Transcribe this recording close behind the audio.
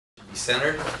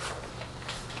centered.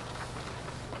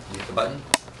 You hit the button?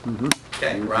 Mm-hmm.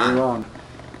 Okay, we're on.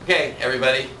 Okay,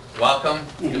 everybody, welcome.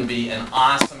 It's going to be an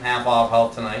awesome half hour of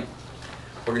health tonight.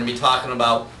 We're going to be talking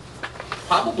about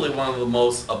probably one of the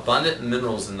most abundant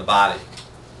minerals in the body,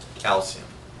 calcium.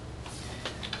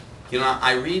 You know,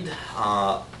 I read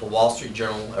the Wall Street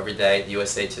Journal every day, the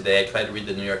USA Today. I try to read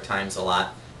the New York Times a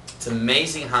lot. It's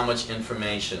amazing how much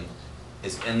information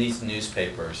is in these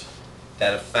newspapers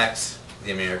that affects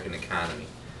the American economy.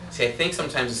 See, I think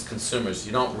sometimes as consumers,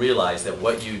 you don't realize that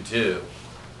what you do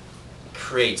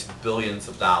creates billions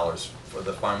of dollars for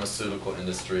the pharmaceutical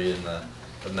industry and the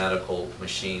medical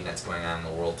machine that's going on in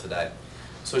the world today.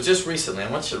 So just recently, I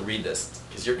want you to read this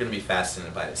because you're going to be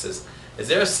fascinated by it. It says, is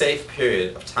there a safe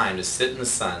period of time to sit in the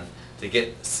sun to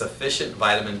get sufficient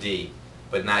vitamin D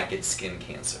but not get skin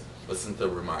cancer? Listen to the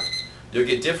remark. You'll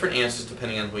get different answers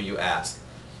depending on who you ask.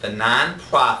 The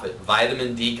non-profit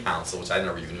Vitamin D Council, which I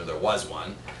never even knew there was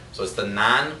one, so it's the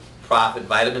non-profit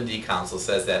Vitamin D Council,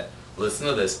 says that, listen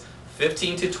to this,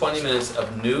 15 to 20 minutes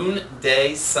of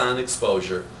noonday sun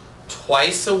exposure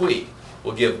twice a week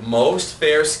will give most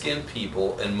fair-skinned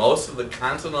people in most of the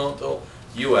continental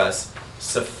U.S.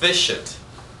 sufficient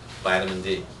vitamin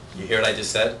D. You hear what I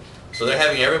just said? So they're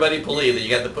having everybody believe that you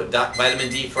got to put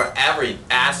vitamin D for every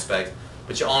aspect,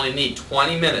 but you only need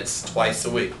 20 minutes twice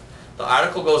a week. The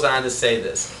article goes on to say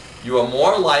this: you are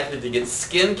more likely to get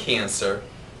skin cancer,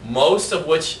 most of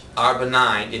which are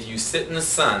benign, if you sit in the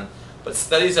sun, but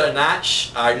studies are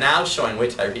now showing,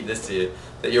 wait till I read this to you,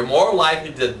 that you're more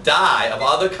likely to die of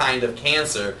other kind of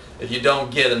cancer if you don't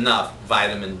get enough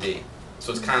vitamin D.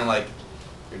 So it's kind of like,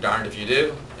 you're darned if you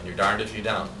do, and you're darned if you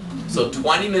don't. So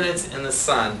 20 minutes in the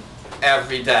sun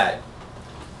every day.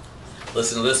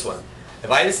 Listen to this one.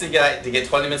 If I just to get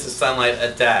 20 minutes of sunlight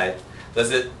a day,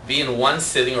 does it be in one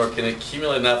sitting, or can it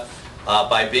accumulate enough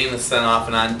by being in the sun off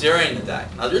and on during the day?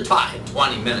 Now you're talking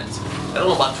 20 minutes. I don't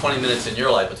know about 20 minutes in your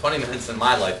life, but 20 minutes in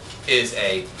my life is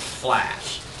a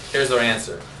flash. Here's their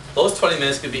answer. Those 20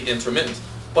 minutes could be intermittent,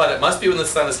 but it must be when the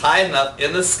sun is high enough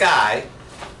in the sky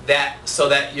so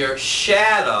that your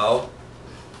shadow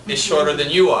is shorter than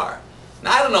you are.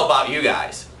 Now I don't know about you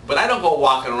guys, but I don't go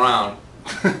walking around.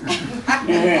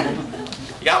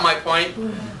 You got my point?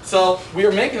 So we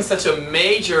are making such a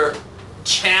major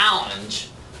challenge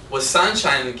with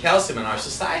sunshine and calcium in our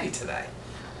society today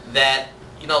that,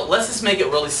 you know, let's just make it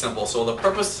really simple. So the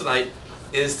purpose tonight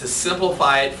is to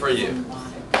simplify it for you.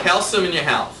 Calcium in your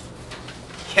health.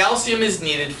 Calcium is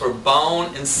needed for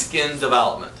bone and skin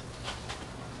development.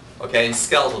 Okay, and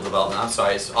skeletal development. I'm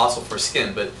sorry, it's also for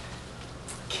skin, but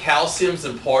calcium is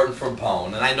important for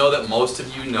bone, and I know that most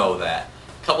of you know that.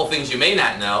 A couple things you may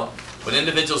not know: when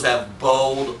individuals have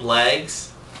bowed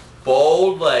legs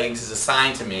is a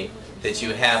sign to me that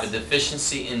you have a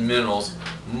deficiency in minerals,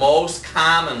 most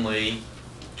commonly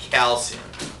calcium.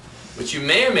 Which you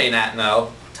may or may not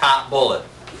know, top bullet: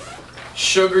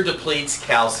 sugar depletes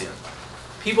calcium.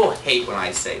 People hate when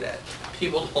I say that.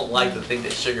 People don't like to think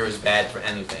that sugar is bad for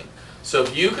anything. So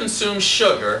if you consume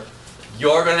sugar,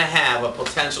 you're going to have a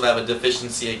potential to have a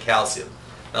deficiency in calcium.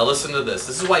 Now listen to this.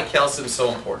 This is why calcium is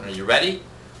so important. Are you ready?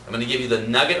 I'm going to give you the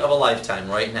nugget of a lifetime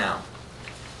right now.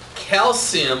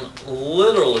 Calcium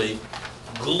literally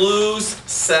glues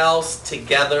cells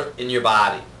together in your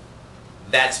body.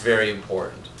 That's very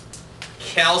important.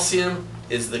 Calcium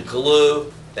is the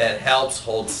glue that helps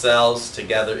hold cells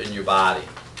together in your body.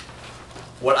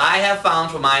 What I have found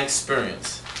from my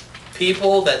experience,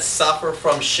 people that suffer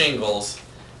from shingles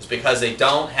is because they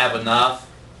don't have enough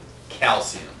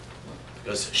calcium.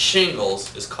 Because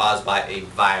shingles is caused by a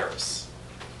virus.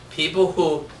 People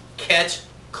who catch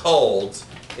colds,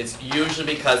 it's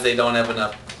usually because they don't have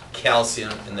enough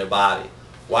calcium in their body.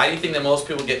 Why do you think that most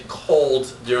people get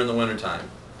colds during the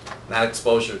wintertime? Not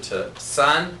exposure to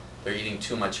sun, they're eating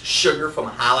too much sugar from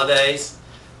holidays.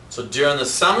 So during the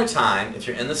summertime, if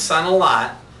you're in the sun a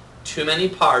lot, too many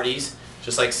parties,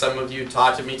 just like some of you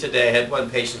talked to me today. I had one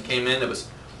patient came in that was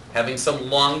having some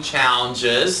lung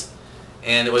challenges,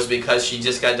 and it was because she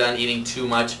just got done eating too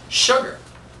much sugar.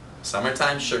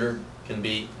 Summertime sugar can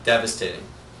be devastating.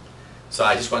 So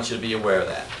I just want you to be aware of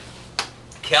that.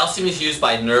 Calcium is used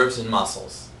by nerves and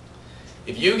muscles.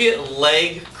 If you get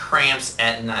leg cramps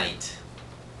at night,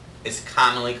 it's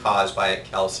commonly caused by a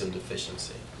calcium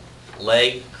deficiency.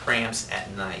 Leg cramps at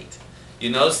night.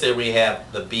 You notice that we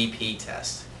have the BP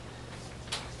test.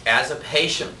 As a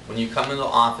patient, when you come into the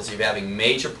office, if you're having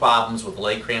major problems with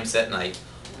leg cramps at night,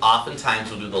 oftentimes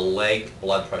we'll do the leg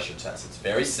blood pressure test. It's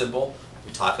very simple.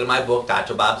 We talk in my book,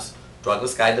 Dr. Bob's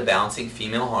Drugless Guide to Balancing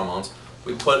Female Hormones.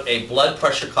 We put a blood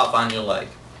pressure cuff on your leg.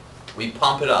 We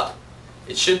pump it up.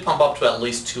 it should pump up to at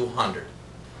least 200.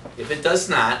 If it does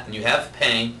not, and you have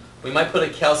pain, we might put a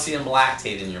calcium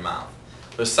lactate in your mouth.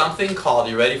 There's something called,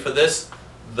 you ready for this?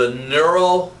 The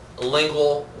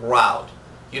neurolingual route.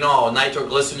 You know,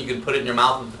 nitroglycerin, you can put it in your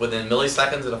mouth within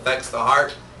milliseconds, it affects the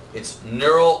heart. It's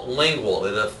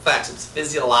neurolingual, it affects, it's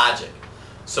physiologic.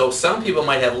 So some people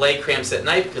might have leg cramps at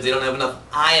night because they don't have enough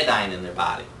iodine in their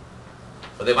body.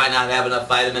 Or they might not have enough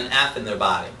vitamin F in their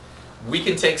body. We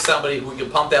can take somebody who can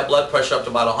pump that blood pressure up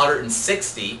to about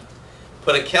 160,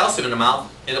 put a calcium in their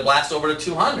mouth, and it blasts over to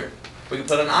 200. We can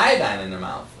put an iodine in their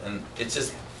mouth, and it's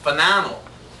just phenomenal.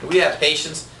 We have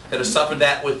patients that have suffered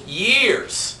that with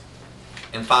years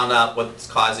and found out what's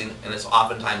causing, and it's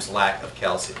oftentimes lack of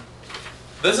calcium.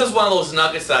 This is one of those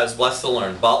nuggets that I was blessed to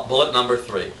learn. Bullet number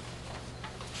 3.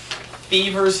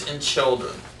 Fevers in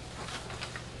children.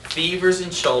 Fevers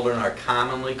in children are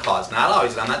commonly caused, not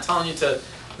always, I'm not telling you to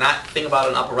not think about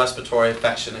an upper respiratory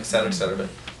infection, etc., but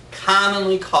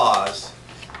commonly caused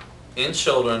in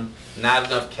children not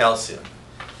enough calcium.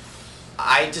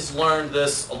 I just learned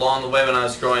this along the way when I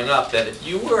was growing up, that if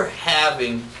you were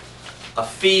having a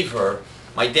fever,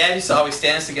 my dad used to always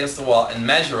stand us against the wall and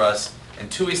measure us, and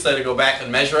 2 weeks later go back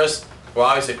and measure us. We're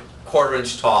always a quarter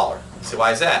inch taller. You say,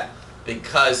 why is that?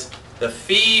 Because the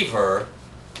fever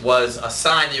was a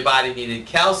sign that your body needed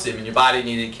calcium, and your body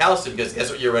needed calcium because guess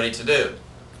what you're ready to do?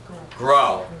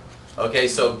 Grow. Okay,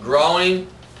 so growing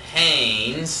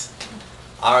pains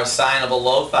are a sign of a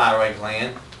low thyroid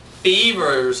gland.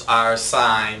 Fevers are a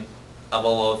sign of a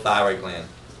low thyroid gland.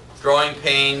 Growing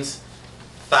pains,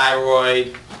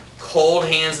 thyroid, cold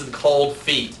hands and cold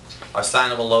feet are a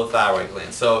sign of a low thyroid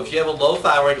gland. So if you have a low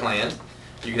thyroid gland,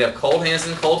 you can have cold hands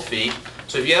and cold feet.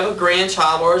 So if you have a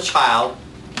grandchild or a child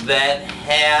that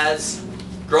has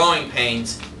growing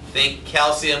pains, think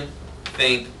calcium,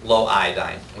 think low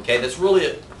iodine. Okay, that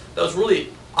was really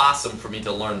awesome for me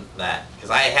to learn that, because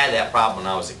I had that problem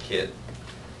when I was a kid.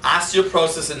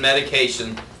 Osteoporosis and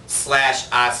medication /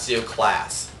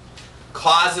 osteoclast.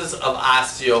 Causes of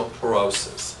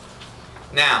osteoporosis.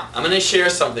 Now, I'm going to share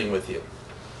something with you.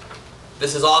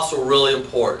 This is also really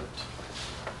important.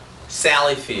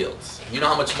 Sally Fields. You know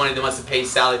how much money they must have paid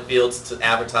Sally Fields to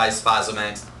advertise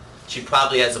Fosamax? She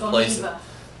probably has a place.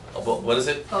 What is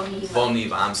it? Boniva.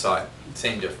 Boniva, I'm sorry.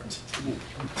 Same difference.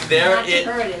 There it.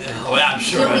 Oh, I'm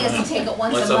sure. She only has to take it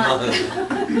once a month.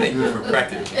 Thank you for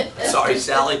correcting me. Sorry,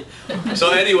 Sally.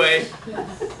 So anyway,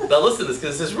 now listen to this,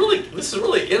 because this is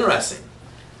really interesting.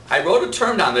 I wrote a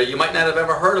term down there you might not have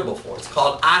ever heard of before. It's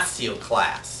called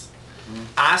osteoclasts.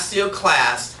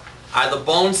 Osteoclasts are the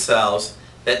bone cells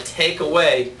that take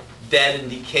away dead and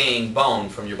decaying bone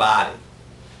from your body.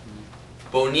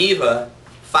 Boniva,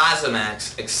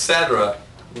 Fosamax, etc.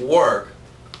 work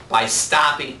by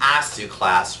stopping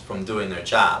osteoclasts from doing their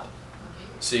job.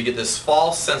 So you get this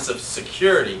false sense of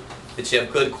security that you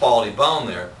have good quality bone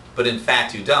there, but in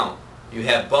fact you don't. You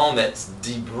have bone that's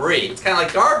debris. It's kind of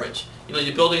like garbage. You know,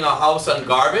 you're building a house on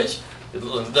garbage,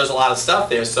 there's a lot of stuff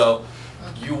there, so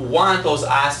you want those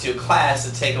osteoclasts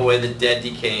to take away the dead,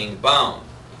 decaying bone.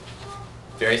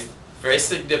 Very, very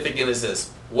significant is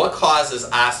this. What causes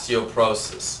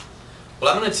osteoporosis?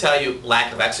 Well, I'm going to tell you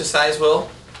lack of exercise will,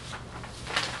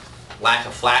 lack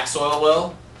of flax oil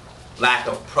will, lack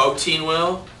of protein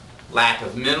will, lack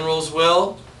of minerals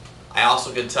will. I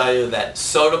also can tell you that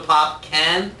soda pop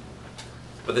can,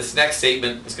 but this next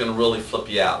statement is going to really flip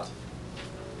you out.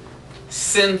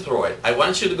 Synthroid. I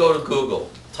want you to go to Google,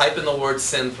 type in the word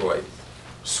synthroid,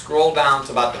 scroll down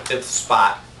to about the 5th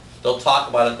spot. They'll talk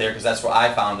about it there because that's where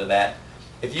I found it at.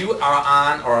 If you are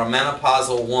on or a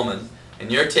menopausal woman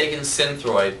and you're taking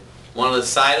Synthroid, one of the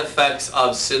side effects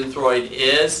of Synthroid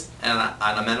is, and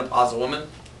on a menopausal woman,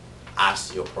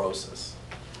 osteoporosis.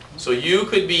 So you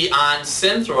could be on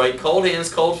Synthroid, cold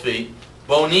hands, cold feet,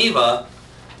 Boniva,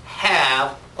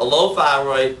 have a low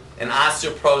thyroid and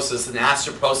osteoporosis, and the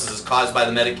osteoporosis is caused by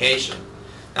the medication.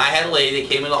 Now, I had a lady that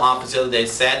came in the office the other day,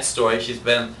 sad story, she's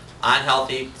been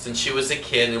unhealthy since she was a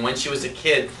kid, and when she was a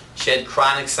kid, she had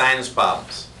chronic sinus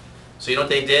problems. So you know what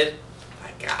they did?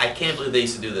 I can't believe they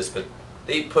used to do this, but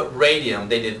they put radium,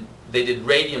 they did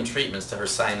radium treatments to her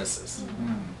sinuses.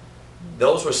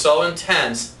 Those were so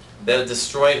intense that it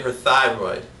destroyed her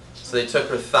thyroid. So they took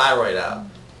her thyroid out.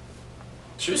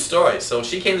 True story. So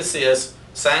she came to see us.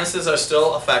 Sinuses are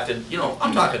still affected. You know,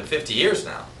 I'm talking 50 years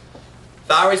now.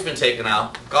 Thyroid's been taken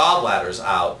out. Gallbladder's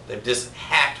out. They've just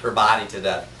hacked her body to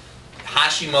death.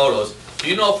 Hashimoto's. Do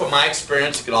you know from my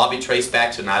experience it could all be traced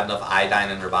back to not enough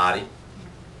iodine in her body?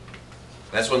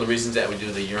 That's one of the reasons that we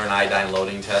do the urine iodine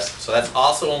loading test. So that's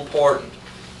also important.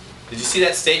 Did you see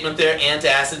that statement there?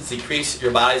 Antacids decrease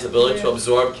your body's ability to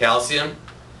absorb calcium.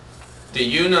 Do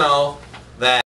you know that